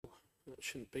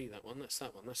shouldn't be that one. That's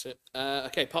that one. That's it.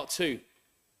 Okay, part 2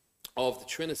 of the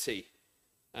Trinity.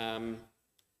 The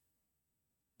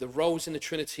roles in the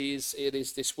Trinity is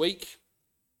this week.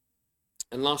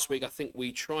 And last week, I think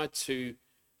we tried to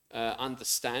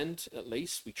understand, at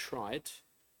least. We tried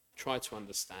to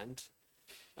understand.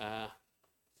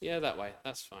 Yeah, that way.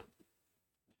 That's fine.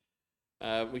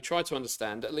 We tried to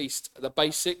understand at least the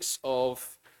basics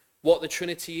of what the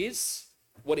Trinity is,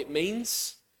 what it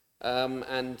means,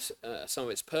 and some of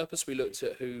its purpose. We looked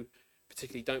at who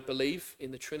particularly don't believe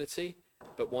in the Trinity,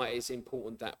 but why it is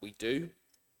important that we do.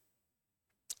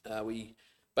 We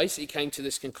basically came to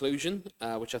this conclusion,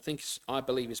 which I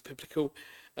believe is biblical,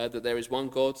 that there is one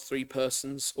God, 3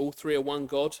 persons, all 3 are one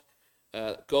God,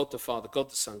 God the Father,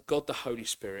 God the Son, God the Holy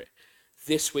Spirit.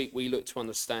 This week we look to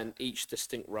understand each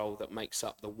distinct role that makes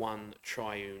up the one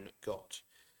triune God.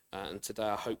 And today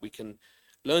I hope we can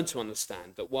learn to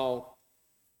understand that while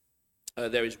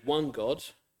there is one God,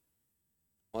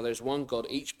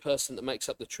 each person that makes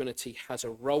up the Trinity has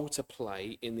a role to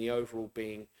play in the overall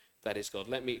being that is God.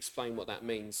 Let me explain what that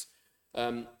means.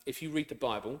 If you read the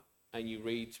Bible and you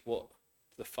read what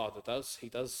the Father does, he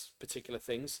does particular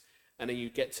things, and then you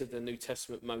get to the New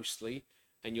Testament mostly,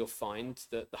 and you'll find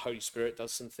that the Holy Spirit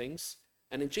does some things,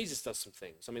 and then Jesus does some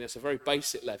things. I mean, that's a very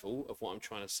basic level of what I'm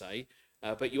trying to say,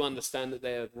 but you understand that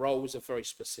their roles are very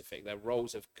specific. Their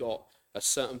roles have got a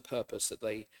certain purpose that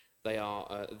they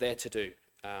are there to do,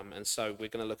 and so we're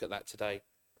going to look at that today.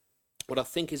 What I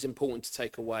think is important to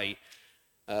take away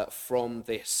from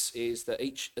this is that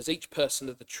as each person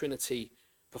of the Trinity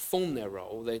perform their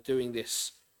role, they're doing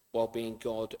this while being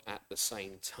God at the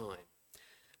same time.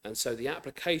 And so the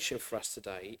application for us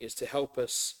today is to help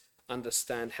us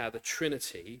understand how the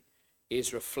Trinity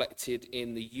is reflected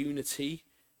in the unity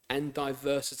and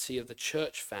diversity of the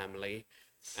church family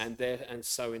and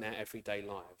so in our everyday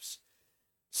lives.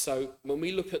 So when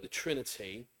we look at the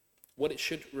Trinity, what it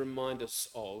should remind us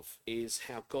of is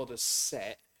how God has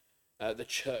set the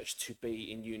church to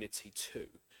be in unity too.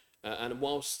 And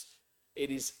whilst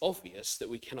it is obvious that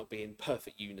we cannot be in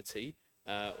perfect unity,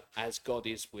 as God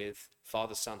is with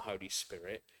Father, Son, Holy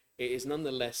Spirit, it is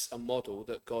nonetheless a model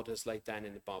that God has laid down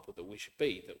in the Bible that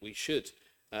we should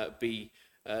be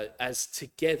as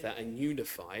together and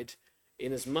unified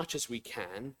in as much as we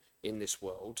can in this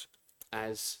world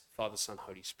as Father, Son,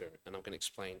 Holy Spirit. And I'm going to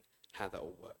explain how that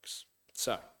all works.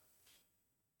 So,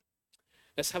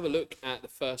 let's have a look at the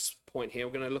first point here.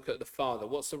 We're going to look at the Father.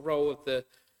 What's the role of the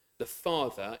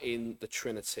Father in the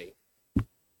Trinity?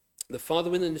 The Father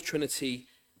within the Trinity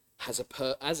as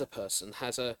a person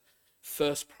has a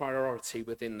first priority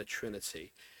within the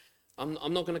Trinity. I'm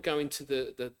not going to go into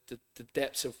the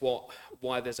depths of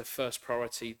why there's a first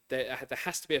priority. There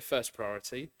has to be a first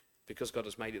priority because God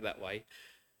has made it that way.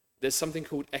 There's something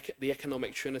called the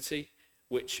economic Trinity,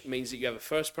 which means that you have a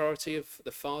first priority of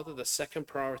the Father, the second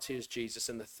priority is Jesus,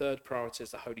 and the third priority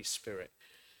is the Holy Spirit.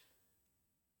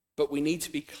 But we need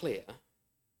to be clear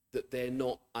that they're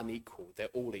not unequal. They're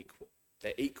all equal.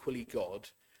 They're equally God.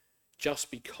 Just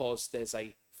because there's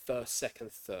a first,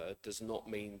 second, third does not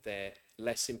mean they're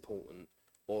less important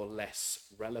or less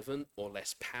relevant or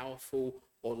less powerful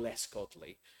or less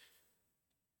godly.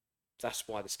 That's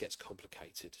why this gets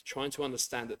complicated. Trying to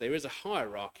understand that there is a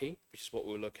hierarchy, which is what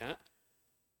we'll look at,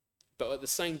 but at the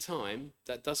same time,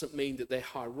 that doesn't mean that they're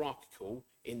hierarchical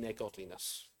in their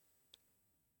godliness.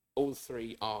 All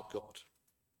 3 are God.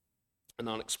 And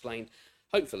I'll explain,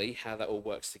 hopefully, how that all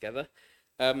works together.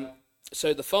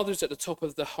 So the Father is at the top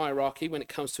of the hierarchy when it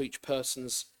comes to each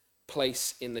person's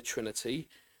place in the Trinity.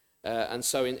 And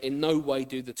so in no way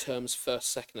do the terms first,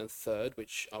 second, and third,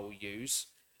 which I will use,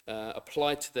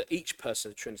 applied to each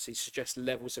person of the Trinity suggest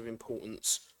levels of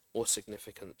importance or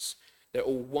significance. They're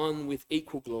all one with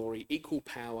equal glory, equal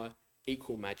power,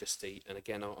 equal majesty. And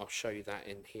again, I'll show you that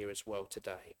in here as well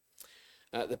today.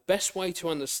 The best way to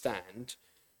understand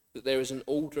that there is an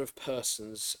order of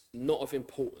persons, not of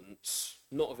importance,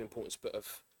 but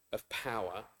of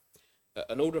power.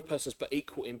 An order of persons, but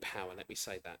equal in power, let me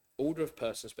say that. Order of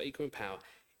persons, but equal in power,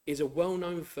 is a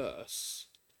well-known verse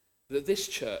that this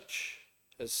church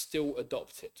has still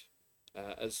adopted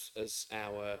as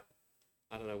our,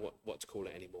 I don't know what to call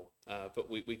it anymore, but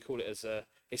we call it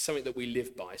it's something that we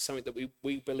live by, something that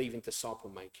we believe in disciple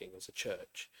making as a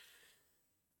church.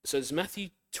 So it's Matthew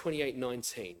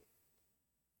 28:19.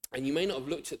 And you may not have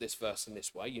looked at this verse in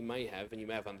this way. You may have, and you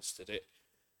may have understood it.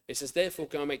 It says, therefore,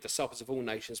 go and make disciples of all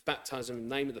nations, baptize them in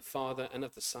the name of the Father and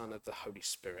of the Son and of the Holy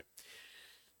Spirit.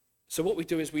 So what we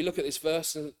do is we look at this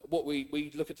verse and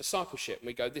we look at discipleship. And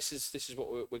we go, this is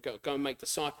what we're going to go and make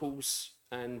disciples.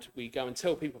 And we go and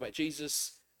tell people about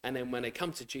Jesus. And then when they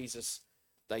come to Jesus,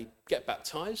 they get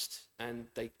baptized and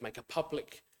they make a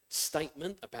public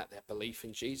statement about their belief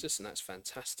in Jesus, and that's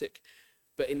fantastic.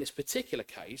 But in this particular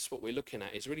case, what we're looking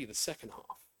at is really the second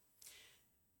half.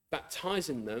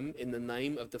 Baptizing them in the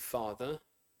name of the Father,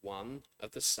 1,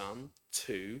 of the Son,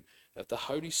 2, of the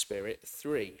Holy Spirit,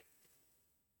 3.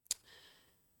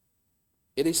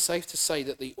 It is safe to say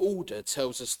that the order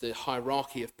tells us the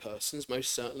hierarchy of persons,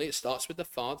 most certainly. It starts with the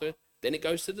Father, then it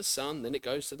goes to the Son, then it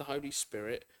goes to the Holy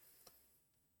Spirit.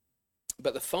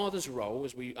 But the Father's role,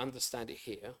 as we understand it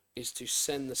here, is to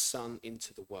send the Son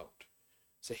into the world.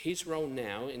 So his role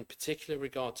now, in particular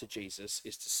regard to Jesus,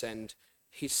 is to send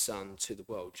his Son to the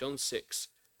world. John 6,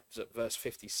 verse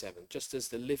 57, just as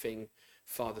the living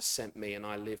Father sent me, and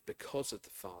I live because of the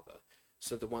Father,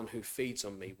 so the one who feeds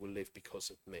on me will live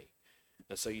because of me.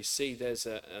 And so you see there's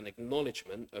an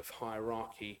acknowledgement of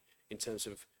hierarchy in terms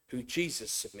of who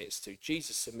Jesus submits to.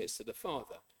 Jesus submits to the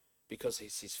Father because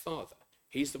he's his Father.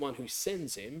 He's the one who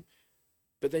sends him,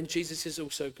 but then Jesus is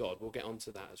also God. We'll get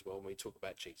onto that as well when we talk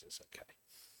about Jesus, okay?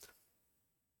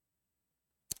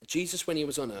 Jesus, when he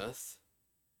was on earth,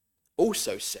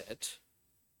 also said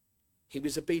he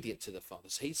was obedient to the Father.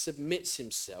 So he submits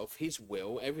himself, his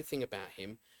will, everything about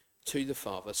him, to the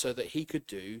Father so that he could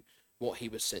do what he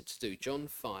was sent to do. John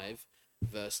 5,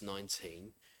 verse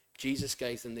 19, Jesus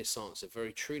gave them this answer: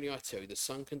 very truly I tell you, the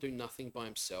Son can do nothing by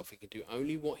himself. He can do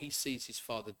only what he sees his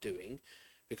Father doing,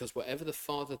 because whatever the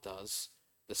Father does,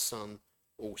 the Son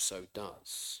also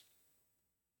does.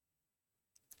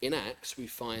 In Acts, we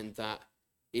find that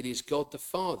it is God the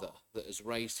Father that has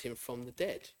raised him from the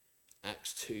dead.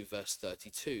 Acts 2, verse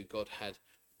 32, God had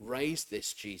raised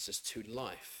this Jesus to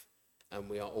life, and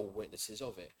we are all witnesses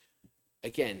of it.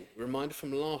 Again, reminder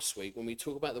from last week, when we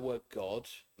talk about the word God,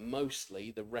 mostly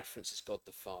the reference is God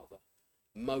the Father.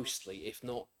 Mostly, if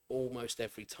not almost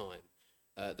every time,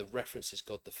 the reference is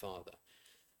God the Father.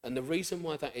 And the reason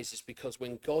why that is because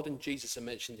when God and Jesus are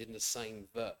mentioned in the same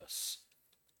verse,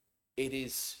 it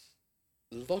is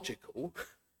logical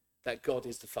that God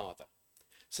is the Father.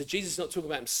 So Jesus is not talking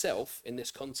about himself in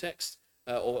this context,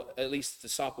 or at least the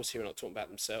disciples here are not talking about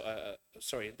themselves.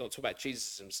 Not talking about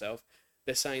Jesus himself.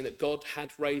 They're saying that God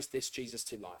had raised this Jesus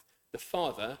to life. The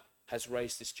Father has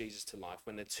raised this Jesus to life.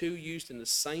 When the two used in the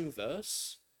same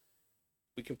verse,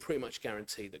 we can pretty much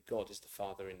guarantee that God is the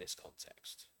Father in this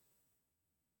context.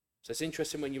 So it's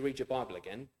interesting when you read your Bible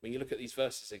again, when you look at these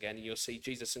verses again, and you'll see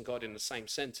Jesus and God in the same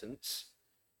sentence,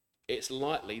 it's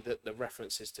likely that the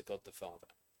reference is to God the Father.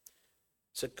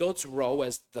 So God's role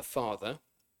as the Father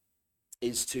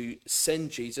is to send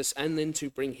Jesus and then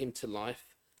to bring him to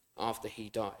life after he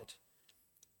died.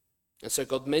 And so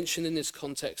God mentioned in this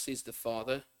context is the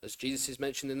Father, as Jesus is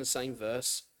mentioned in the same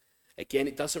verse. Again,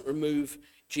 it doesn't remove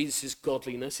Jesus'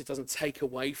 godliness. It doesn't take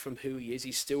away from who he is.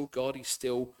 He's still God. He's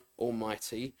still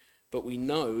almighty. But we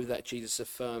know that Jesus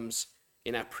affirms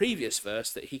in our previous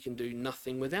verse that he can do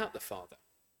nothing without the Father.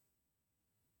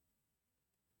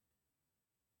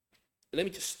 Let me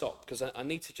just stop, because I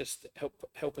need to just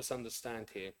help us understand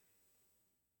here.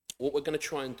 What we're going to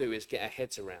try and do is get our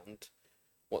heads around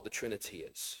what the Trinity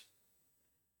is.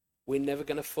 We're never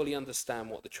going to fully understand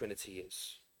what the Trinity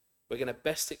is. We're going to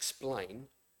best explain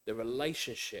the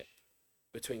relationship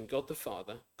between God the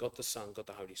Father, God the Son, God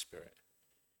the Holy Spirit.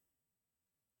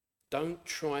 Don't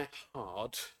try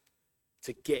hard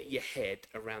to get your head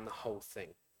around the whole thing,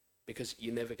 because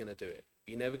you're never going to do it.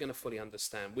 You're never going to fully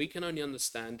understand. We can only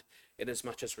understand it as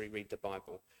much as we read the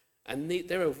Bible. And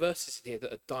there are verses in here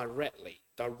that are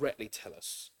directly tell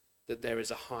us that there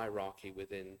is a hierarchy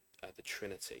within the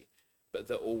Trinity, but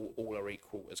that all are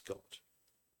equal as God.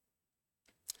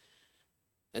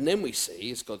 And then we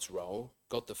see, as God's role,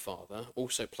 God the Father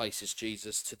also places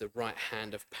Jesus to the right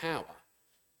hand of power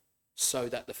so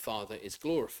that the Father is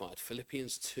glorified.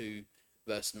 Philippians 2,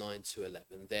 verse 9 to 11.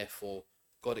 Therefore,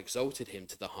 God exalted him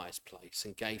to the highest place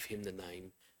and gave him the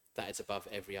name that is above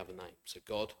every other name. So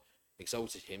God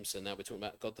exalted him. So now we're talking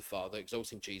about God the Father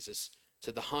exalting Jesus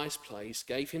to the highest place,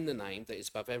 gave him the name that is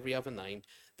above every other name,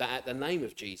 that at the name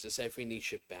of Jesus every knee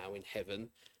should bow in heaven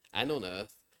and on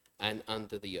earth and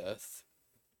under the earth.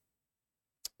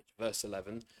 Verse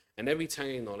 11, and every tongue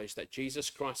acknowledge that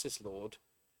Jesus Christ is Lord,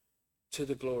 to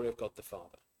the glory of God the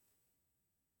Father.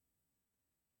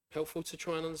 Helpful to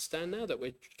try and understand now that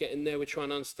we're getting there. We're trying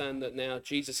to understand that now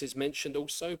Jesus is mentioned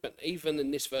also, but even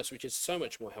in this verse, which is so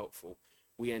much more helpful,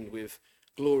 we end with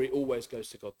glory always goes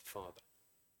to God the Father.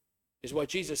 Is why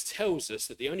Jesus tells us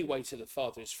that the only way to the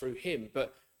Father is through him,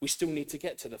 but we still need to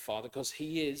get to the Father because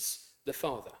he is the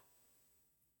Father.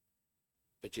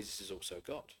 But Jesus is also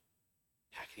God.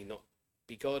 How can he not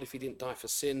be God if he didn't die for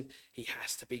sin? He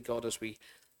has to be God, as we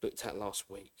looked at last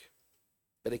week.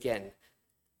 But again,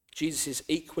 Jesus is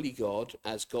equally God,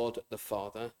 as God the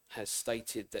Father has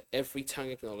stated that every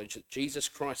tongue acknowledge that Jesus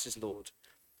Christ is Lord.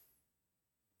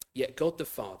 Yet God the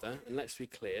Father, and let's be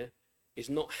clear, is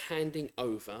not handing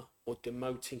over or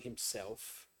demoting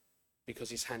himself because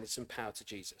he's handed some power to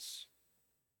Jesus.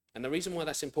 And the reason why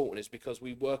that's important is because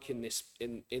we work in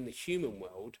the human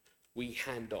world, we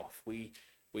hand off. We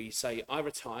say, I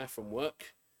retire from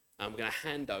work, I'm going to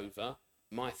hand over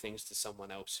my things to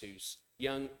someone else who's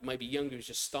young, maybe younger, who's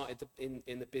just started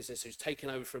in the business, who's taken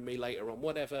over from me later on,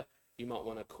 whatever you might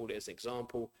want to call it as an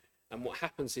example. And what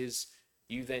happens is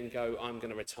you then go, I'm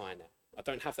going to retire now. I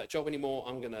don't have that job anymore.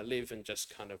 I'm going to live and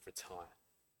just kind of retire.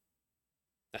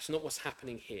 That's not what's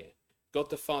happening here. God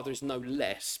the Father is no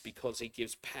less because he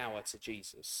gives power to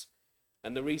Jesus.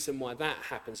 And the reason why that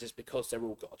happens is because they're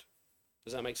all God.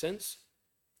 Does that make sense?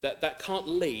 That can't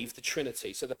leave the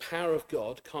Trinity. So the power of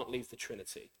God can't leave the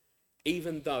Trinity,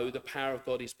 even though the power of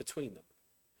God is between them.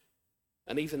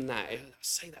 And even that, I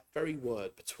say that very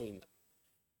word, between them.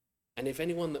 And if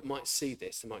anyone that might see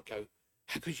this, they might go,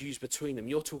 how could you use between them?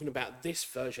 You're talking about this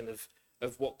version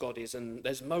of what God is, and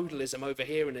there's modalism over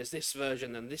here, and there's this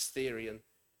version and this theory, and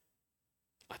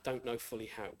I don't know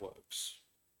fully how it works.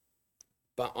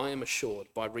 But I am assured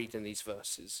by reading these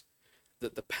verses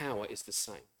that the power is the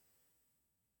same.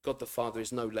 God the Father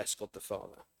is no less God the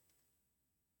Father.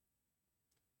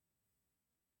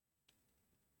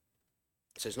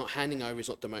 So he's not handing over, he's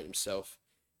not demoting himself.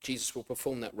 Jesus will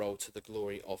perform that role to the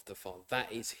glory of the Father.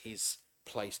 That is his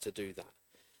place to do that.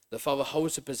 The Father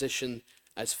holds a position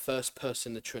as first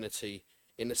person in the Trinity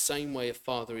in the same way a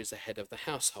father is the head of the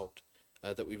household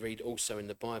that we read also in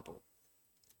the Bible.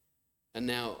 And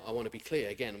now I want to be clear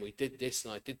again, we did this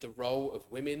and I did the role of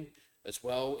women as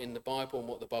well in the Bible and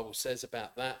what the Bible says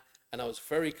about that. And I was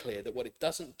very clear that what it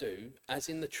doesn't do, as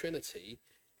in the Trinity,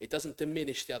 it doesn't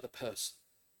diminish the other person.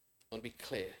 I want to be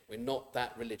clear, we're not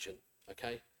that religion,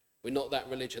 okay? We're not that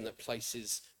religion that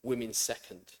places women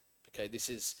second, okay? This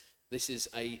is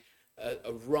a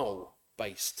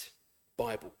role-based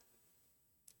Bible.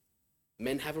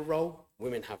 Men have a role,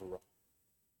 women have a role.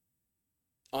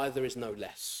 Either is no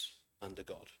less under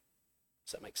God.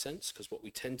 Does that make sense? Because what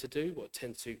we tend to do,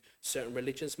 certain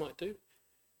religions might do,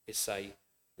 is say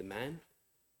the man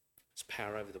has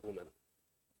power over the woman,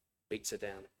 beats her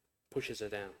down, pushes her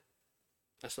down.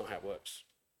 That's not how it works.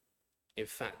 In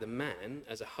fact, the man,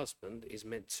 as a husband, is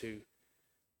meant to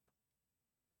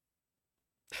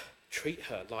treat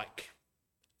her like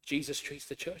Jesus treats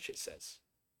the church, it says.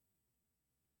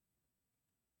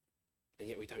 And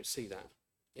yet we don't see that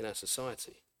in our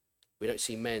society. We don't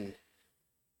see men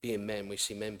being men. We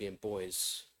see men being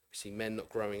boys. We see men not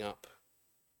growing up.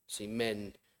 We see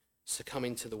men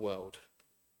succumbing to the world.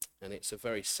 And it's a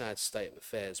very sad state of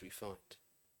affairs we find.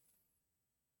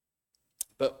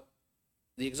 But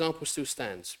the example still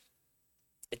stands.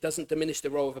 It doesn't diminish the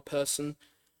role of a person,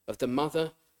 of the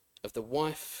mother, of the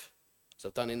wife, as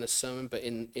I've done in the sermon, but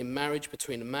in marriage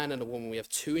between a man and a woman, we have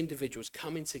two individuals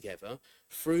coming together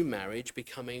through marriage,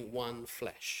 becoming one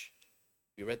flesh.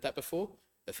 You read that before?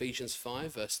 Ephesians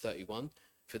 5, verse 31.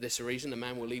 For this reason, a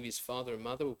man will leave his father and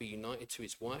mother, will be united to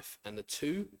his wife, and the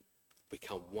two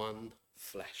become one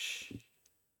flesh.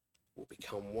 Will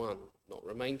become one. Not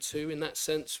remain two in that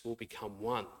sense, will become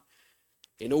one.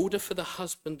 In order for the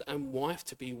husband and wife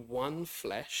to be one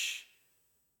flesh,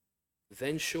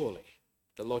 then surely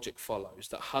the logic follows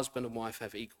that husband and wife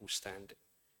have equal standing,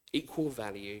 equal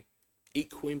value,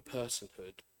 equal in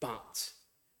personhood, but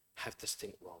have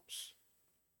distinct roles.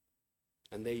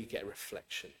 And there you get a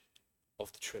reflection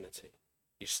of the Trinity.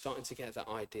 You're starting to get that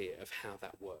idea of how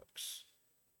that works.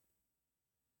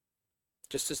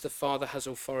 Just as the Father has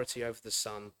authority over the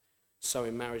Son, so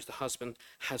in marriage the husband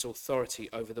has authority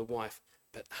over the wife,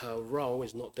 but her role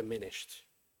is not diminished.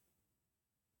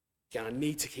 Again, I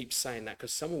need to keep saying that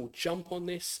because someone will jump on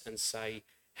this and say,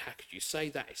 how could you say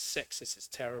that? It's sexist, it's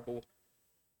terrible.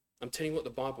 I'm telling you what the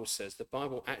Bible says. The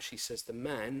Bible actually says the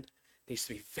man needs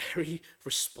to be very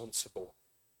responsible.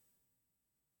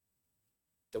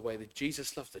 The way that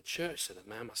Jesus loved the church, so the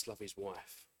man must love his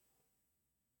wife.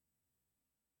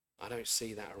 I don't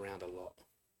see that around a lot.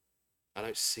 I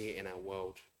don't see it in our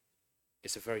world.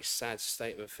 It's a very sad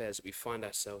state of affairs that we find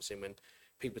ourselves in when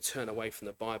people turn away from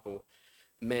the Bible.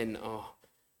 Men are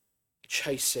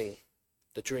chasing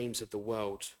the dreams of the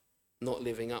world, not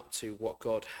living up to what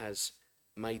God has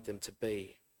made them to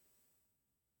be.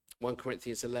 1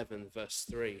 Corinthians 11, verse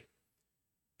 3.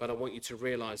 But I want you to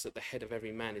realize that the head of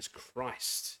every man is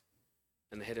Christ,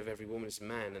 and the head of every woman is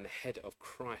man, and the head of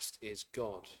Christ is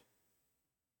God.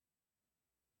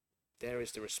 There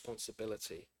is the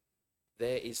responsibility.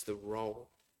 There is the role.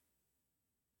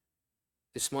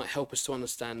 This might help us to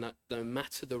understand that no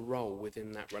matter the role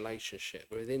within that relationship,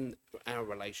 within our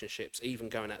relationships, even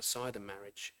going outside of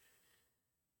marriage,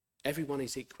 everyone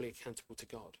is equally accountable to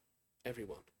God.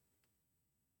 Everyone.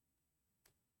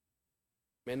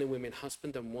 Men and women,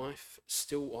 husband and wife,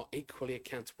 still are equally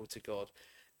accountable to God.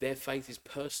 Their faith is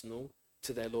personal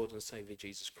to their Lord and Saviour,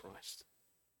 Jesus Christ.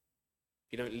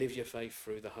 You don't live your faith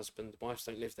through the husband. Wives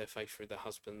don't live their faith through the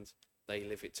husband. They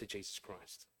live it to Jesus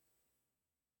Christ.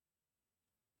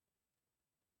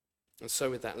 And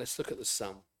so with that, let's look at the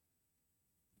Son.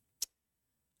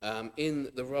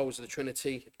 In the roles of the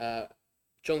Trinity,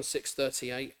 John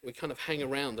 6:38, we kind of hang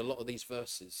around a lot of these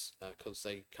verses because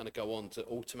they kind of go on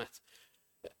to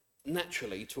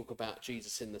naturally talk about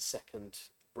Jesus in the second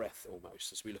breath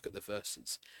almost as we look at the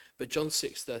verses. But John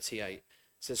 6:38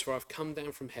 says, "For I've come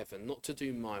down from heaven not to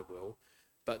do my will,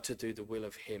 but to do the will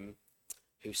of him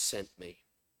who sent me."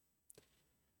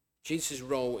 Jesus'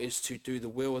 role is to do the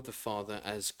will of the Father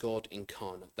as God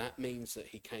incarnate. That means that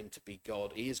he came to be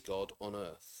God. He is God on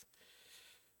earth.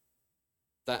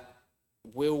 That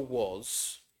will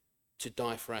was to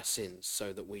die for our sins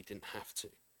so that we didn't have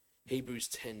to. Hebrews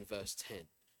 10 verse 10.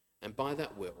 And by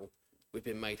that will, we've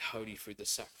been made holy through the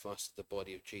sacrifice of the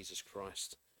body of Jesus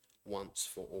Christ once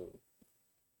for all.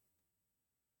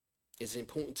 It's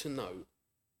important to note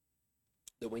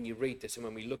that when you read this and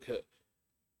when we look at,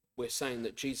 we're saying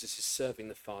that Jesus is serving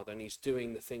the Father and he's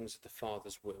doing the things of the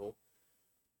Father's will.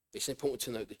 It's important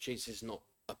to note that Jesus is not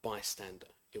a bystander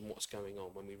in what's going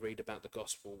on. When we read about the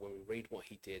gospel, when we read what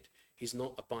he did, he's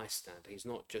not a bystander. He's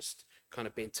not just kind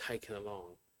of being taken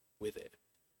along with it.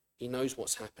 He knows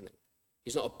what's happening.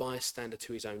 He's not a bystander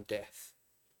to his own death.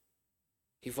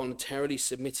 He voluntarily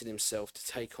submitted himself to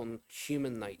take on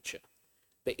human nature.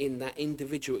 But in that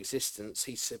individual existence,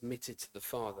 he submitted to the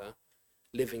Father,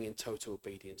 living in total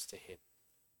obedience to him.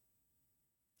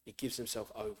 He gives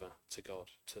himself over to God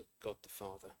the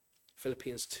Father.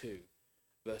 Philippians 2,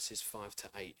 verses 5 to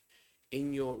 8.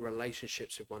 In your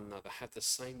relationships with one another, have the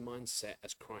same mindset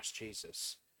as Christ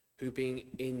Jesus, who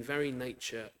being in very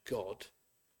nature God,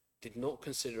 did not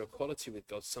consider equality with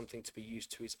God something to be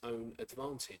used to his own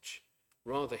advantage.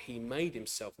 Rather, he made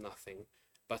himself nothing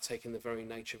by taking the very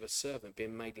nature of a servant,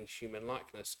 being made in human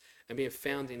likeness, and being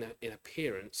found in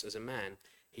appearance as a man,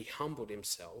 he humbled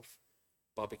himself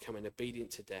by becoming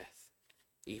obedient to death,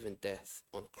 even death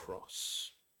on a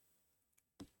cross.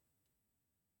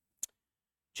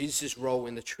 Jesus' role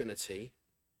in the Trinity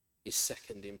is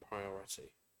second in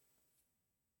priority.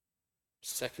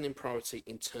 Second in priority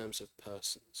in terms of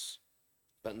persons,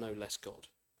 but no less God.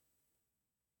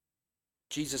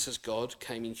 Jesus as God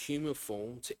came in human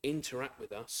form to interact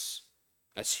with us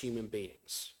as human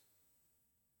beings.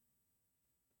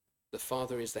 The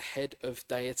Father is the head of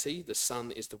deity. The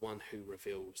Son is the one who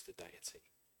reveals the deity.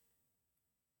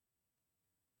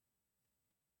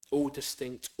 All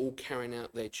distinct, all carrying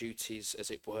out their duties,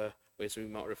 as it were, as we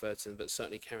might refer to them, but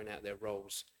certainly carrying out their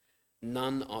roles.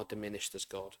 None are diminished as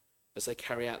God, as they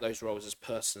carry out those roles as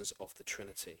persons of the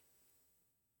Trinity.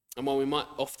 And while we might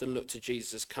often look to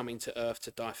Jesus coming to earth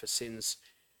to die for sins,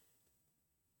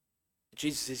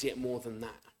 Jesus is yet more than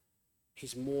that.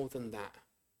 He's more than that.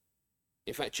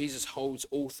 In fact, Jesus holds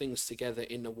all things together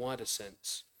in a wider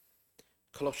sense.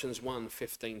 Colossians 1,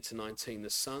 15 to 19, the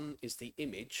Son is the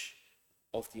image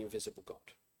of the invisible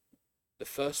God, the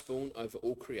firstborn over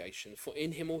all creation. For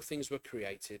in him all things were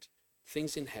created,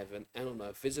 things in heaven and on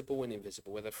earth, visible and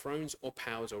invisible, whether thrones or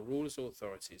powers or rulers or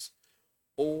authorities.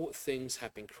 All things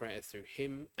have been created through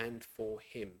him and for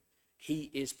him.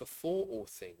 He is before all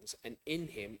things, and in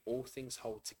him all things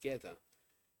hold together.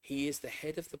 He is the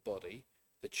head of the body,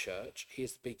 the church. He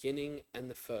is the beginning and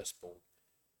the firstborn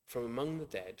from among the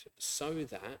dead, so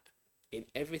that in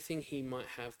everything he might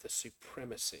have the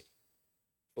supremacy.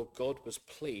 For God was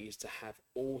pleased to have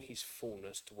all his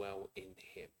fullness dwell in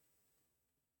him.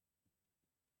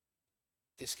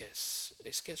 This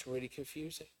gets really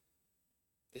confusing.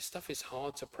 This stuff is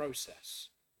hard to process.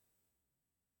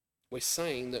 We're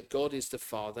saying that God is the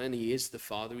Father, and he is the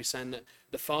Father. We're saying that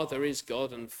the Father is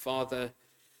God, and Father...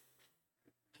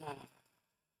 I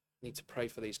need to pray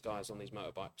for these guys on these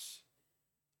motorbikes.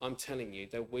 I'm telling you,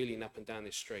 they're wheeling up and down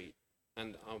this street,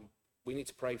 and we need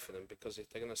to pray for them, because if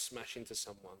they're going to smash into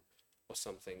someone or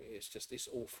something, it's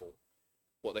awful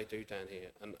what they do down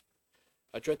here. And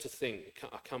I dread to think,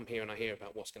 I come here and I hear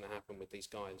about what's going to happen with these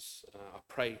guys. I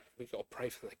pray, we've got to pray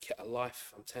for them to get a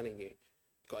life, I'm telling you.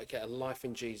 We've got to get a life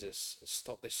in Jesus and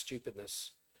stop this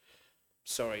stupidness.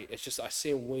 Sorry, it's just I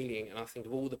see them wheeling and I think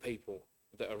of all the people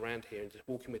that are around here and just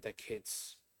walking with their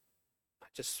kids.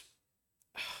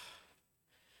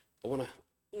 I want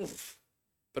to,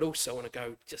 But also I want to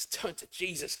go, just turn to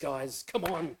Jesus, guys. Come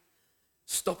on.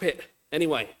 Stop it.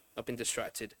 Anyway, I've been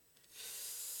distracted.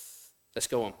 Let's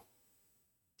go on.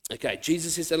 Okay,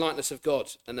 Jesus is the likeness of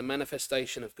God and the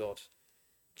manifestation of God.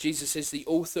 Jesus is the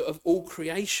author of all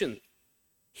creation.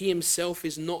 He himself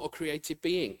is not a created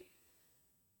being.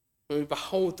 When we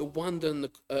behold the wonder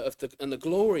and the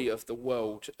glory of the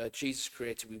world Jesus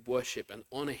created, we worship and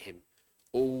honor him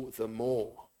all the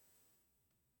more.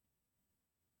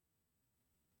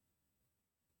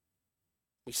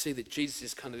 We see that Jesus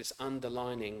is kind of this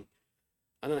underlining,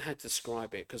 I don't know how to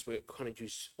describe it because we kind of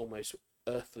use almost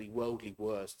earthly, worldly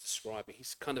words to describe it.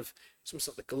 He's kind of, it's almost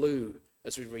like the glue,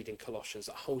 as we read in Colossians,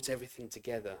 that holds everything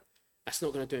together. That's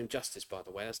not going to do him justice, by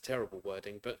the way. That's terrible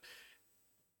wording. But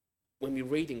when we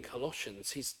read in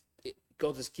Colossians,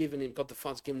 God the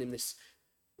Father's given him this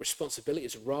responsibility,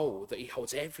 this role that he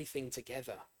holds everything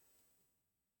together.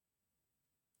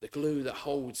 The glue that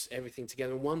holds everything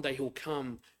together. And one day he'll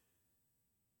come.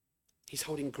 He's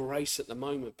holding grace at the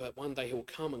moment, but one day he'll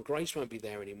come and grace won't be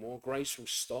there anymore. Grace will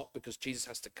stop because Jesus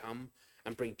has to come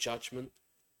and bring judgment.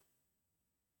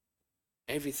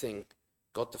 Everything,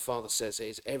 God the Father says,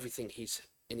 is everything he's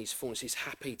in his fullness. He's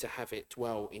happy to have it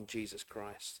dwell in Jesus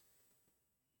Christ.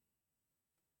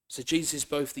 So Jesus is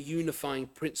both the unifying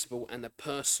principle and the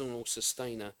personal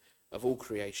sustainer of all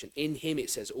creation. In him, it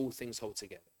says, all things hold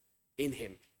together. In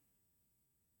him.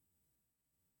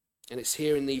 And it's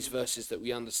here in these verses that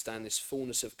we understand this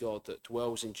fullness of God that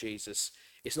dwells in Jesus.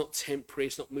 It's not temporary,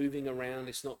 it's not moving around,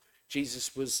 it's not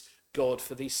Jesus was God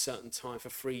for this certain time, for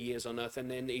 3 years on earth,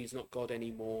 and then he's not God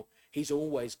anymore. He's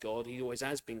always God, he always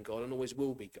has been God, and always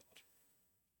will be God.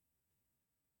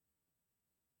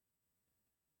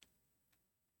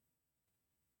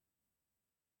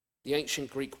 The ancient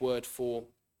Greek word for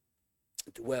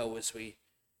dwell,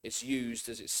 it's used,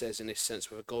 as it says in this sense,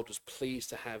 where God was pleased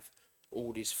to have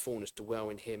all his fullness dwell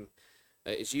in him.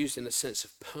 It's used in the sense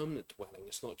of permanent dwelling.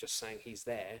 It's not just saying he's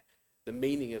there. The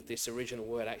meaning of this original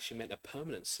word actually meant a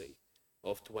permanency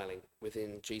of dwelling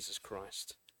within Jesus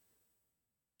Christ.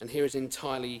 And here is an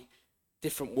entirely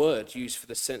different word used for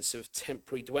the sense of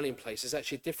temporary dwelling place. There's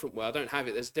actually a different word. I don't have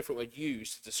it. There's a different word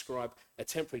used to describe a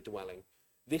temporary dwelling.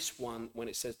 This one, when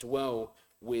it says dwell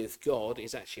with God,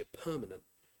 is actually a permanent.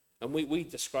 And we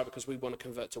describe it because we want to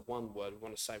convert to one word. We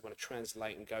want to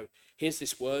translate and go, here's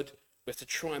this word. We have to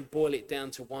try and boil it down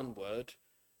to one word.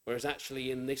 Whereas actually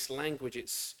in this language,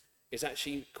 it's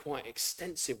actually quite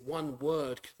extensive. One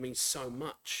word could mean so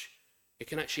much. It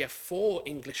can actually have 4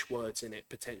 English words in it,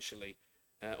 potentially,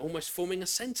 almost forming a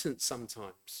sentence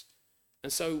sometimes.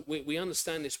 And so we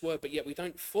understand this word, but yet we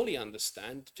don't fully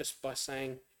understand just by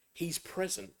saying he's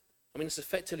present. I mean, it's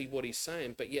effectively what he's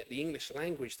saying, but yet the English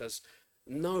language does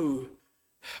no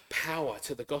power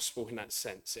to the gospel in that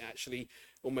sense. It actually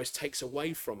almost takes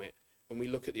away from it when we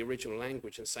look at the original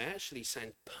language and say, actually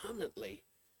saying permanently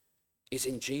is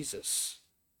in Jesus,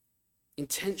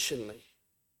 intentionally.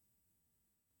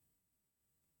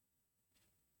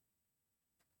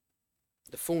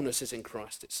 The fullness is in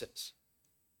Christ, it says.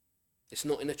 It's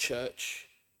not in a church,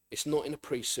 it's not in a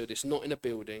priesthood, it's not in a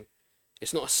building,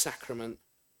 it's not a sacrament,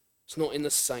 it's not in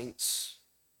the saints,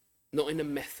 not in a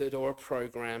method or a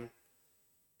program,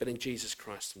 but in Jesus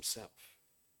Christ himself.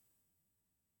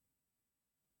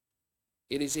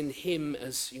 It is in him,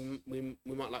 as we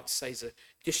might like to say, as a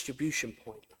distribution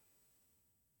point.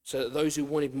 So that those who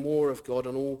wanted more of God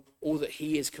and all that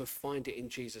he is can find it in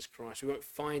Jesus Christ. We won't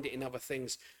find it in other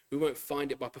things. We won't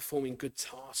find it by performing good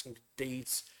tasks and good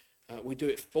deeds. We do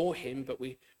it for him, but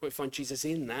we won't find Jesus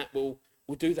in that. We'll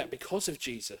do that because of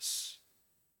Jesus.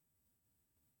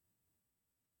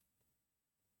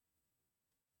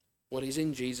 What is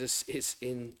in Jesus is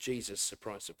in Jesus.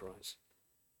 Surprise, surprise.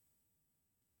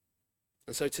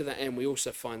 And so to that end, we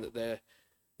also find that there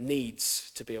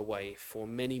needs to be a way for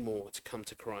many more to come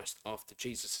to Christ after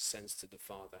Jesus ascends to the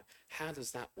Father. How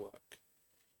does that work?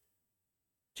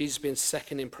 Jesus being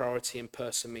second in priority in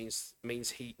person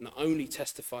means he not only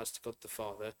testifies to God the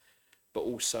Father, but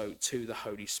also to the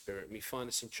Holy Spirit. And we find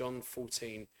this in John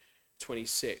 14:26.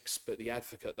 But the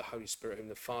Advocate, the Holy Spirit, whom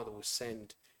the Father will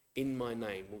send in my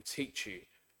name, will teach you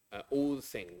all the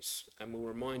things and will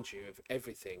remind you of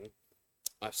everything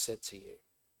I've said to you.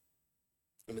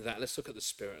 And with that, let's look at the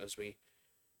Spirit as we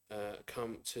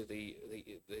come to the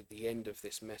end of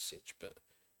this message. But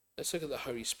let's look at the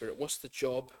Holy Spirit. What's the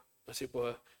job, as it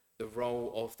were, the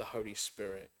role of the Holy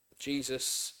Spirit?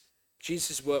 Jesus'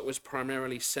 work was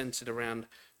primarily centered around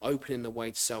opening the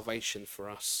way to salvation for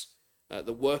us.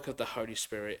 The work of the Holy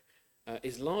Spirit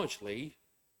is largely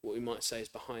what we might say is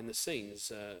behind the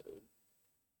scenes.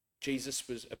 Jesus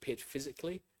appeared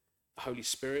physically The Holy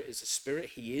Spirit is a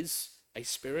spirit. He is a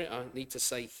spirit. I need to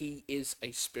say he is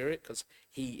a spirit because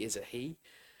he is a he.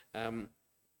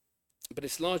 But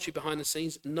it's largely behind the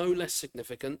scenes, no less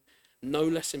significant, no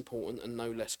less important, and no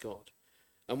less God.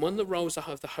 And one of the roles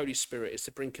of the Holy Spirit is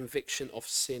to bring conviction of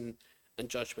sin and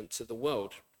judgment to the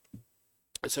world.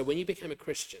 And so when you became a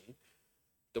Christian,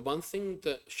 the one thing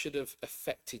that should have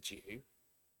affected you,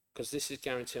 because this is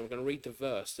guaranteed, I'm going to read the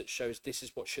verse that shows this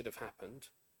is what should have happened,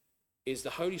 is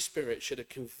the Holy Spirit should have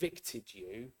convicted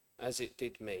you, as it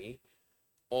did me,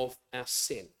 of our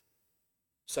sin.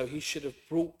 So he should have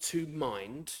brought to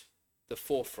mind the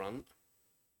forefront,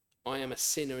 I am a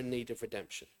sinner in need of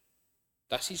redemption.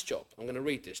 That's his job. I'm going to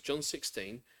read this. John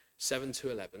 16, 7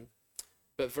 to 11.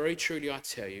 But very truly I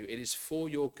tell you, it is for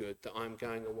your good that I am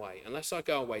going away. Unless I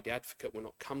go away, the advocate will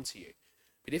not come to you.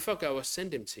 But if I go, I'll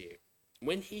send him to you.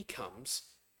 When he comes,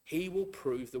 he will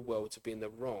prove the world to be in the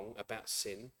wrong about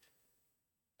sin,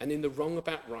 and in the wrong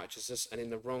about righteousness, and in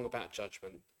the wrong about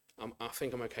judgment. I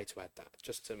think I'm okay to add that,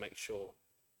 just to make sure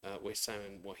we're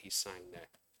saying what he's saying there.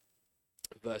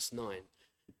 Verse 9.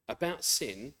 About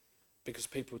sin, because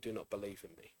people do not believe in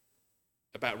me.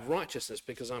 About righteousness,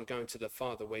 because I'm going to the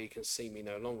Father where you can see me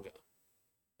no longer.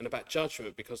 And about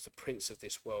judgment, because the prince of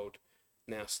this world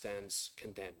now stands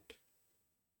condemned.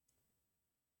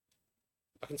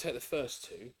 I can take the first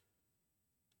two.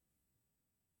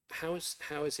 How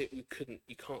is it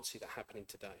you can't see that happening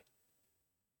today?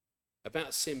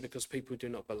 About sin, because people do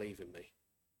not believe in me.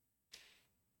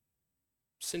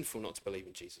 Sinful not to believe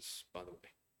in Jesus, by the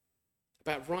way.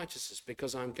 About righteousness,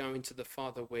 because I'm going to the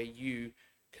Father where you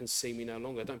can see me no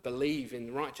longer. I don't believe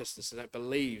in righteousness. I don't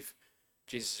believe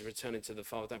Jesus is returning to the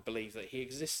Father. I don't believe that he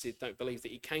existed. Don't believe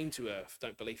that he came to earth.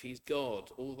 Don't believe he's God.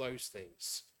 All those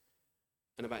things.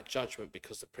 And about judgment,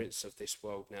 because the prince of this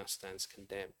world now stands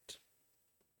condemned.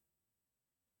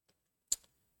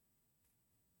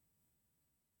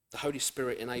 The Holy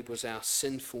Spirit enables our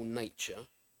sinful nature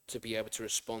to be able to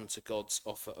respond to God's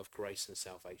offer of grace and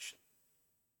salvation.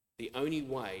 The only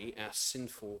way our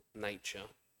sinful nature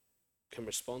can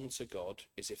respond to God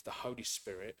is if the Holy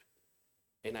Spirit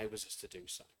enables us to do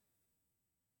so.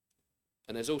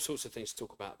 And there's all sorts of things to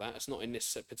talk about that. It's not in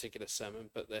this particular sermon,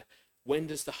 but when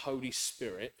does the Holy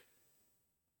Spirit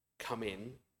come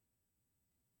in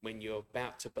when you're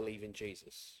about to believe in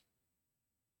Jesus?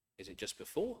 Is it just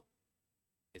before?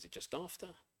 Is it just after?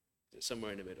 Is it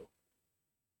somewhere in the middle?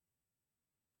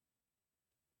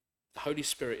 The Holy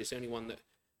Spirit is the only one that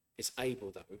is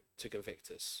able, though, to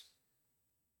convict us.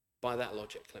 By that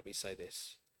logic, let me say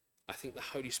this. I think the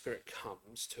Holy Spirit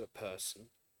comes to a person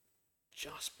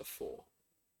just before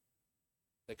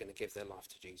they're going to give their life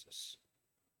to Jesus.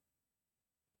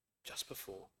 Just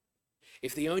before.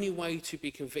 If the only way to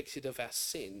be convicted of our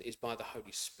sin is by the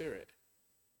Holy Spirit,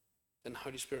 then the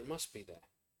Holy Spirit must be there.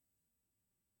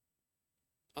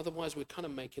 Otherwise, we're kind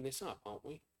of making this up, aren't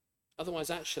we? Otherwise,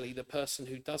 actually, the person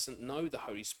who doesn't know the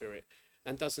Holy Spirit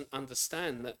and doesn't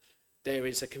understand that there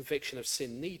is a conviction of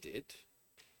sin needed,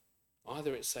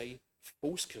 either it's a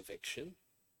false conviction,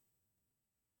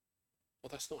 or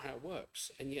that's not how it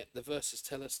works. And yet the verses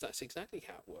tell us that's exactly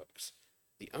how it works.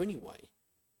 The only way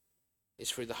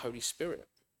is through the Holy Spirit.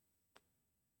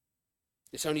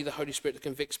 It's only the Holy Spirit that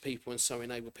convicts people and so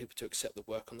enable people to accept the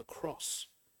work on the cross.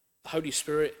 The Holy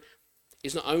Spirit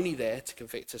is not only there to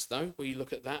convict us, though. We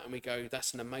look at that and we go,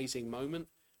 that's an amazing moment.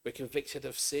 We're convicted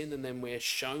of sin, and then we're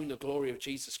shown the glory of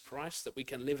Jesus Christ, that we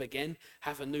can live again,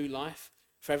 have a new life,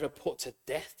 forever put to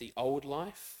death the old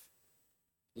life,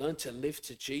 learn to live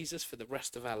to Jesus for the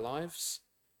rest of our lives.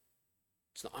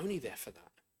 It's not only there for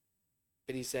that,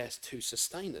 but he's there to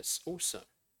sustain us also.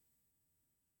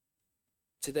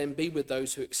 To then be with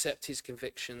those who accept his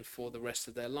conviction for the rest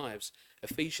of their lives.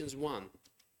 Ephesians 1,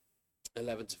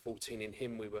 11 to 14, in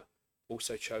him we were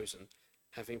also chosen,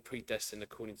 having predestined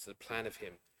according to the plan of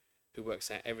him who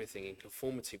works out everything in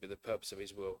conformity with the purpose of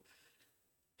his will.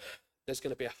 There's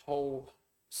going to be a whole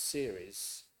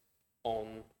series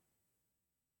on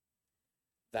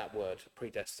that word,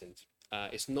 predestined.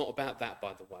 It's not about that,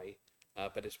 by the way,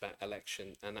 but it's about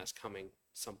election, and that's coming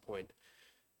some point.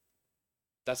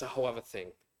 That's a whole other thing,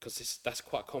 because it's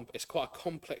quite a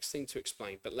complex thing to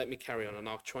explain, but let me carry on, and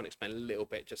I'll try and explain a little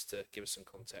bit just to give us some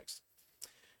context.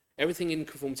 Everything in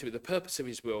conformity with the purpose of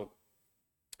his will.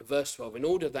 Verse 12, in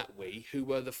order that we, who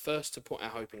were the first to put our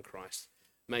hope in Christ,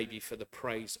 may be for the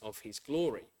praise of his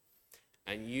glory.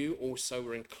 And you also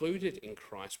were included in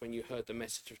Christ when you heard the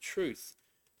message of truth,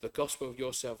 the gospel of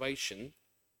your salvation,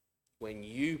 when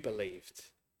you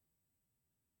believed.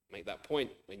 Make that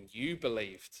point, when you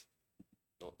believed.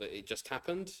 Not that it just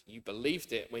happened, you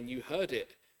believed it when you heard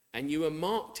it, and you were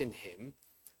marked in him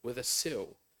with a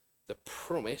seal, the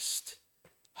promised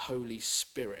Holy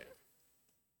Spirit.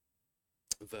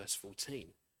 Verse 14,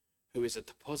 who is a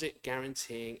deposit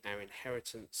guaranteeing our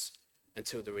inheritance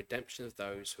until the redemption of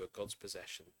those who are God's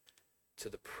possession, to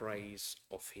the praise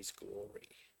of his glory.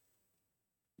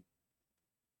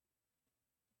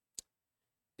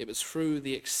 It was through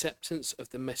the acceptance of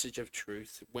the message of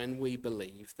truth, when we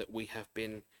believe, that we have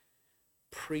been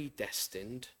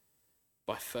predestined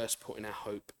by first putting our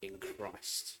hope in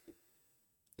Christ.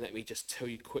 Let me just tell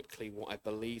you quickly what I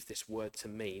believe this word to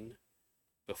mean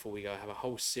before we go have a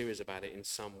whole series about it in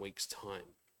some weeks'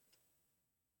 time.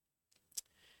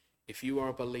 If you are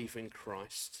a believer in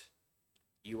Christ,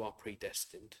 you are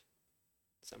predestined.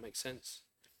 Does that make sense?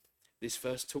 This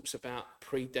verse talks about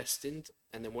predestined,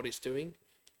 and then what it's doing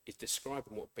is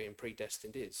describing what being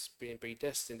predestined is. Being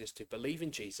predestined is to believe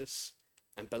in Jesus,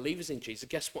 and believers in Jesus,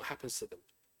 guess what happens to them?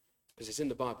 Because it's in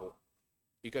the Bible.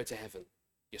 You go to heaven.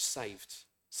 You're saved.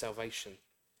 Salvation.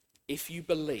 If you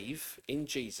believe in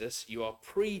Jesus, you are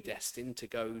predestined to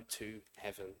go to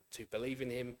heaven, to believe in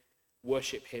him,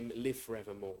 worship him, live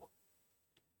forevermore.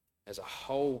 There's a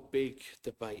whole big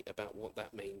debate about what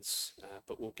that means,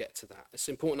 but we'll get to that. It's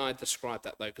important I describe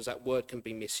that, though, because that word can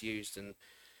be misused and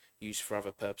used for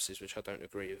other purposes, which I don't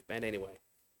agree with. But anyway,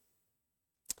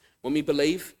 when we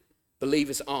believe,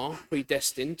 believers are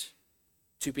predestined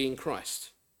to be in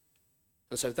Christ.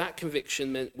 And so that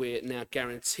conviction meant we're now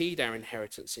guaranteed our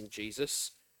inheritance in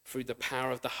Jesus through the power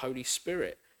of the Holy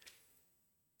Spirit.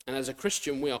 And as a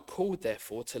Christian, we are called,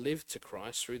 therefore, to live to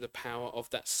Christ through the power of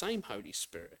that same Holy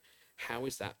Spirit. How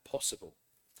is that possible?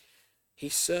 He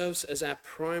serves as our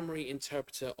primary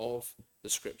interpreter of the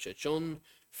Scripture. John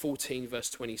 14, verse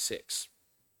 26.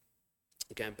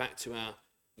 Again, back to our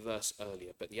verse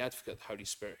earlier. But the advocate, the Holy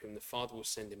Spirit, whom the Father will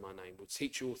send in my name, will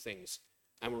teach you all things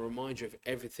and will remind you of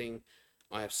everything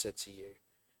I have said to you.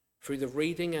 Through the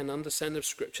reading and understanding of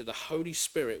Scripture, the Holy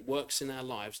Spirit works in our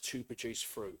lives to produce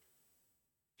fruit.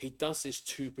 He does this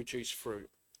to produce fruit.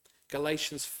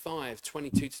 Galatians 5,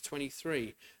 22 to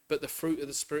 23. But the fruit of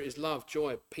the Spirit is love,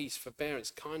 joy, peace, forbearance,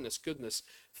 kindness, goodness,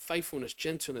 faithfulness,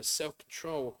 gentleness,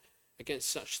 self-control. Against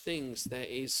such things there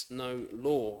is no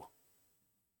law.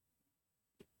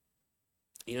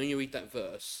 You know, when you read that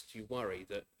verse, do you worry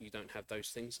that you don't have those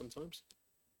things sometimes?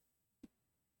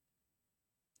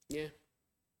 Yeah,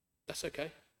 that's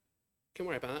okay. Don't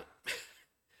worry about that.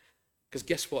 Because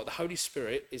guess what? The Holy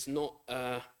Spirit is not,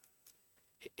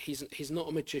 he's not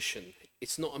a magician.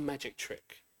 It's not a magic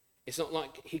trick. It's not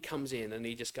like he comes in and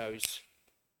he just goes,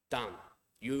 done.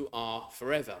 You are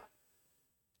forever.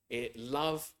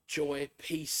 Love, joy,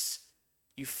 peace.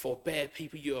 You forbear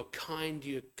people. You're kind.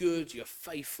 You're good. You're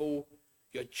faithful.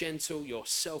 You're gentle. You're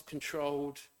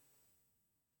self-controlled.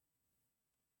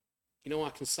 You know,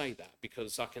 I can say that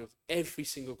because every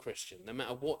single Christian, no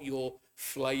matter what your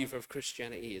flavor of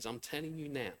Christianity is, I'm telling you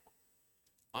now,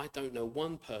 I don't know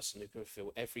one person who can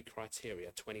fulfill every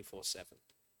criteria 24/7.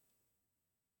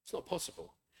 It's not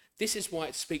possible. This is why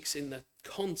it speaks in the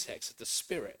context of the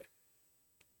Spirit,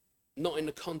 not in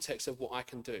the context of what I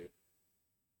can do.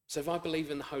 So if I believe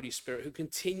in the Holy Spirit who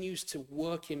continues to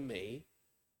work in me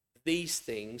these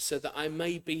things so that I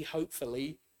may be,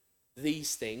 hopefully,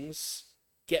 these things,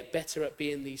 get better at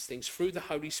being these things through the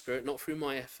Holy Spirit, not through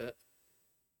my effort,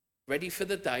 ready for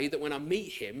the day that when I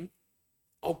meet him,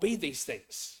 I'll be these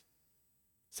things.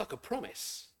 It's like a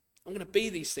promise. I'm going to be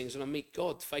these things when I meet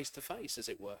God face to face, as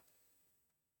it were.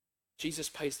 Jesus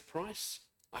pays the price.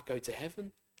 I go to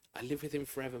heaven. I live with him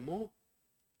forevermore.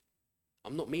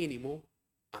 I'm not me anymore.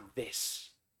 I'm this.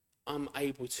 I'm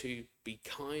able to be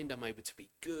kind. I'm able to be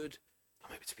good.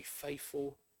 I'm able to be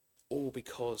faithful. All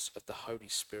because of the Holy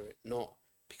Spirit, not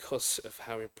because of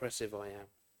how impressive I am.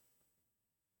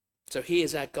 So he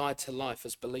is our guide to life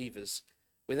as believers.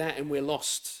 Without him, we're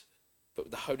lost. But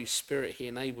with the Holy Spirit, he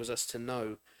enables us to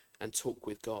know and talk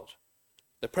with God.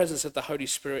 The presence of the Holy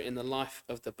Spirit in the life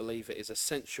of the believer is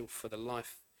essential for the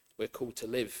life we're called to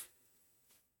live.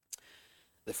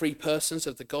 The three persons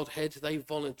of the Godhead, they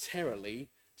voluntarily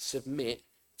submit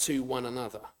to one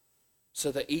another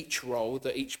so that each role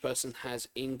that each person has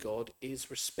in God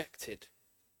is respected.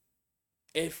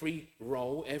 Every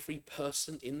role, every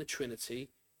person in the Trinity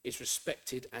is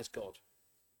respected as God.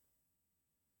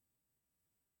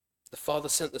 The Father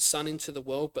sent the Son into the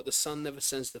world, but the Son never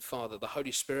sends the Father. The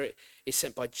Holy Spirit is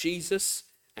sent by Jesus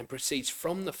and proceeds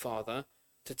from the Father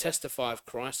to testify of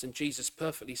Christ, and Jesus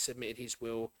perfectly submitted his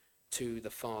will to the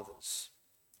Father's.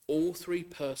 All three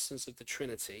persons of the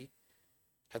Trinity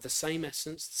have the same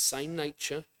essence, the same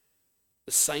nature,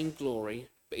 the same glory,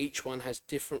 but each one has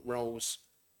different roles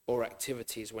or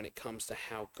activities when it comes to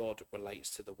how God relates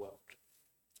to the world.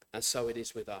 And so it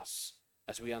is with us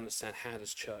as we understand how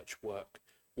does church work.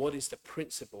 What is the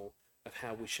principle of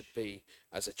how we should be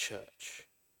as a church?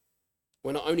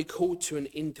 We're not only called to an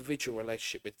individual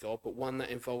relationship with God, but one that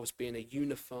involves being a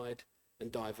unified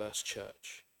and diverse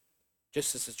church,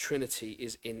 just as the Trinity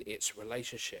is in its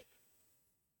relationship.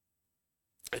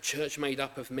 A church made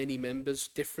up of many members,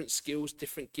 different skills,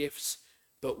 different gifts,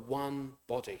 but one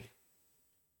body,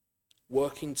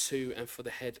 working to and for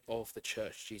the head of the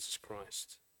church, Jesus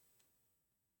Christ.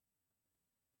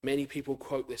 Many people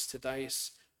quote this today.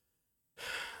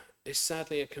 It's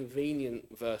sadly a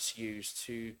convenient verse used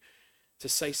to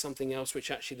say something else which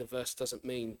actually the verse doesn't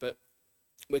mean. But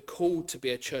we're called to be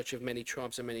a church of many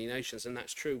tribes and many nations, and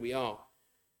that's true, we are.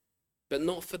 But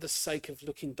not for the sake of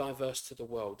looking diverse to the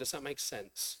world. Does that make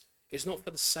sense? It's not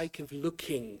for the sake of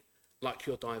looking like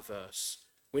you're diverse.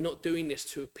 We're not doing this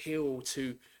to appeal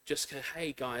to just go,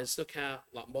 hey guys, look how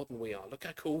modern we are. Look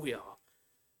how cool we are.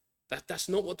 That's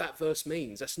not what that verse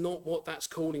means. That's not what that's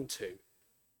calling to.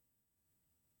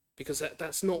 Because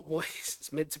that's not what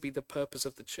it's meant to be the purpose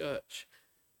of the church.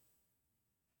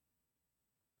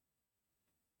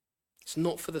 It's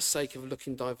not for the sake of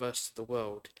looking diverse to the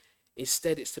world.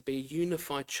 Instead, it's to be a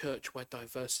unified church where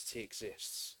diversity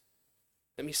exists.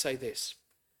 Let me say this.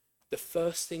 The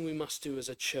first thing we must do as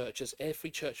a church, as every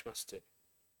church must do,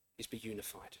 is be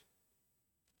unified.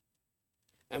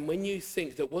 And when you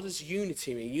think that, what does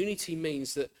unity mean? Unity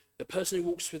means that the person who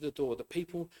walks through the door, the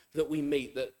people that we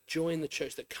meet, that join the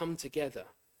church, that come together,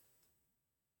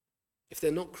 if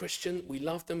they're not Christian, we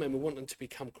love them and we want them to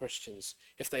become Christians.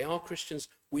 If they are Christians,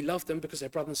 we love them because they're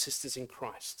brothers and sisters in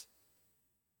Christ.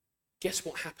 Guess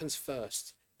what happens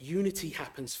first? Unity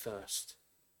happens first.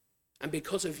 And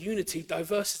because of unity,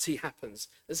 diversity happens.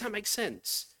 Does that make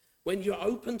sense? When you're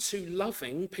open to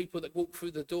loving people that walk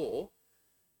through the door,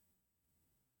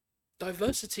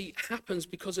 diversity happens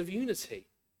because of unity.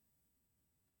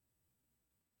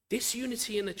 This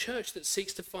unity in a church that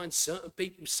seeks to find certain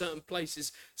people, certain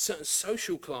places, certain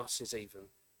social classes even.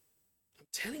 I'm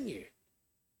telling you,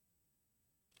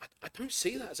 I don't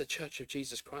see that as a church of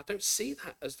Jesus Christ. I don't see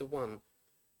that as the one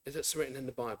that's written in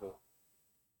the Bible.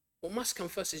 What must come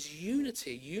first is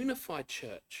unity, a unified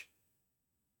church.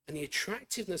 And the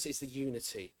attractiveness is the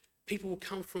unity. People will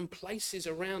come from places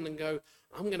around and go,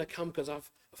 I'm going to come because I've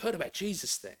heard about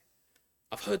Jesus there.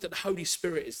 I've heard that the Holy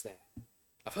Spirit is there.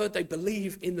 I've heard they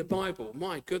believe in the Bible.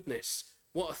 My goodness,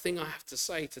 what a thing I have to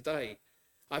say today.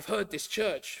 I've heard this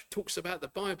church talks about the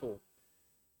Bible.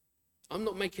 I'm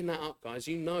not making that up, guys.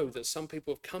 You know that some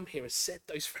people have come here and said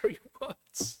those very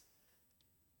words.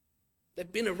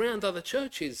 They've been around other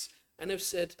churches and have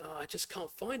said, I just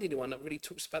can't find anyone that really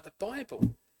talks about the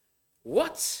Bible.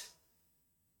 What?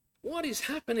 What is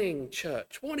happening,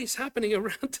 church? What is happening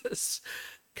around us?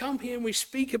 Come here and we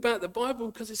speak about the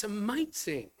Bible because it's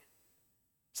amazing.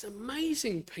 It's an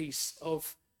amazing piece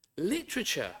of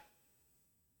literature.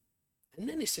 And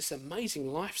then it's this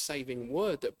amazing life-saving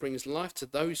word that brings life to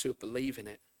those who believe in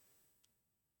it.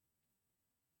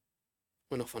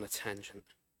 Went off on a tangent.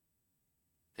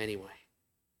 Anyway,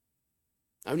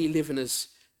 only living as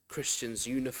Christians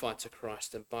unified to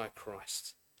Christ and by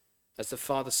Christ, as the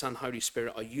Father, Son, Holy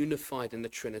Spirit are unified in the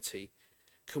Trinity,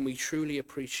 can we truly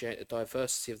appreciate the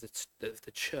diversity of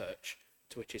the church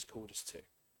to which He's called us to.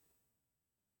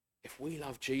 If we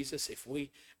love Jesus, if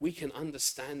we can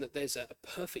understand that there's a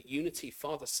perfect unity,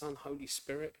 Father, Son, Holy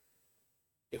Spirit,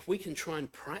 if we can try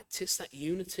and practice that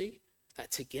unity,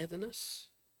 that togetherness,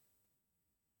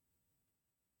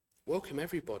 welcome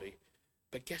everybody.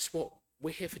 But guess what?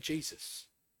 We're here for Jesus.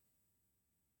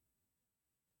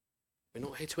 We're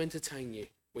not here to entertain you.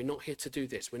 We're not here to do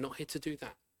this. We're not here to do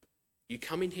that. You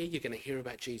come in here, you're going to hear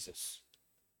about Jesus.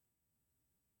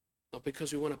 Not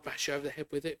because we want to bash you over the head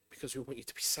with it, because we want you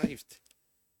to be saved.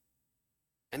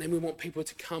 And then we want people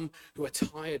to come who are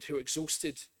tired, who are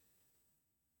exhausted,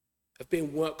 of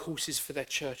being workhorses for their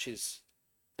churches.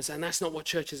 And saying, that's not what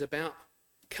church is about.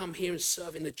 Come here and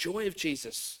serve in the joy of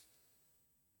Jesus.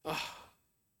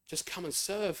 Just come and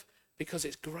serve because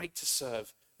it's great to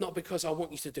serve. Not because I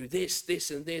want you to do this,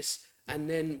 this, and this, and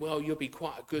then, well, you'll be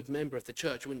quite a good member of the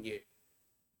church, wouldn't you?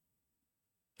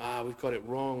 We've got it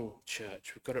wrong,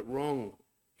 church. We've got it wrong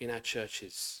in our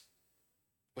churches.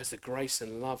 Where's the grace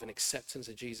and love and acceptance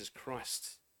of Jesus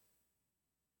Christ?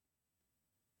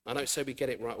 I don't say we get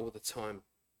it right all the time.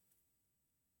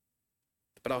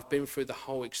 But I've been through the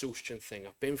whole exhaustion thing.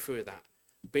 I've been through that.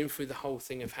 I've been through the whole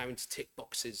thing of having to tick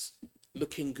boxes,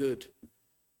 looking good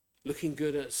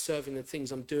at serving the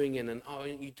things I'm doing in, and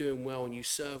aren't you doing well, and you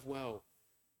serve well.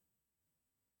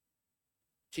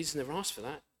 Jesus never asked for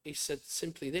that. He said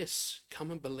simply this, come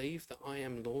and believe that I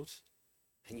am Lord.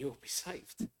 and you'll be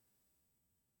saved.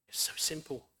 It's so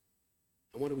simple.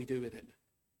 And what do we do with it?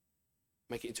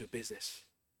 Make it into a business.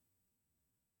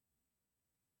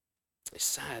 It's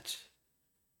sad,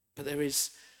 but there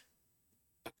is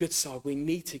a good side. We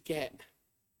need to get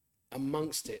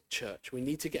amongst it, church. We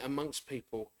need to get amongst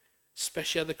people,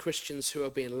 especially other Christians who are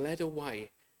being led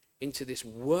away into this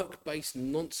work-based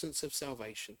nonsense of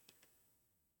salvation,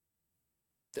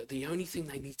 that the only thing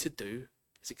they need to do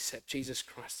is accept Jesus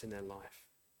Christ in their life.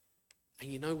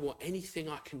 And you know what? Anything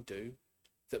I can do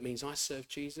that means I serve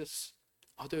Jesus,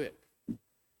 I'll do it. I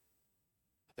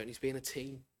don't need to be in a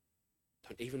team.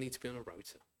 Don't even need to be on a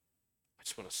rota. I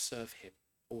just want to serve him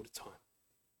all the time.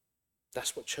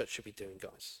 That's what church should be doing,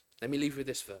 guys. Let me leave you with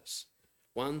this verse.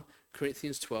 1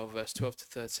 Corinthians 12, verse 12 to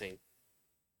 13.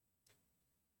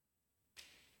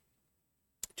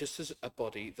 Just as a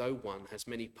body, though one, has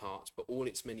many parts, but all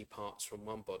its many parts from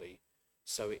one body,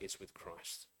 so it is with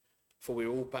Christ. For we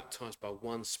are all baptized by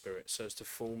one Spirit, so as to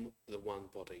form the one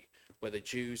body, whether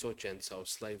Jews or Gentiles,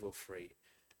 slave or free,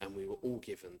 and we were all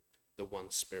given the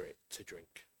one Spirit to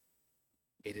drink.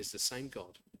 It is the same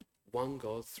God, one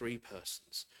God, three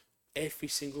persons. Every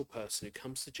single person who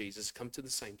comes to Jesus comes to the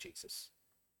same Jesus.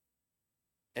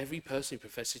 Every person who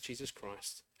professes Jesus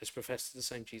Christ has professed the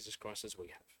same Jesus Christ as we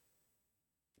have.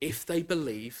 If they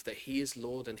believe that he is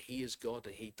Lord and he is God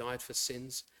and he died for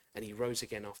sins and he rose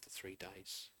again after 3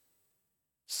 days.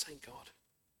 Same God.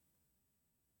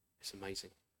 It's amazing.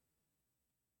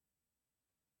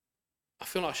 I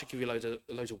feel like I should give you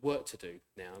loads of work to do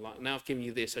now. Like now I've given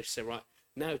you this, I should say, right,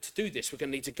 now to do this, we're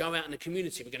going to need to go out in the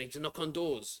community. We're going to need to knock on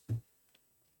doors.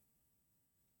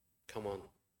 Come on.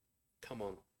 Come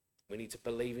on. We need to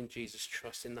believe in Jesus,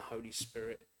 trust in the Holy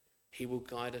Spirit. He will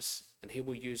guide us and he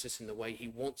will use us in the way he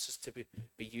wants us to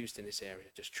be used in this area.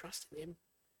 Just trust in him.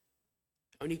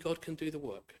 Only God can do the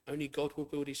work. Only God will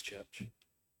build his church.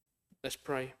 Let's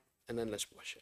pray and then let's worship.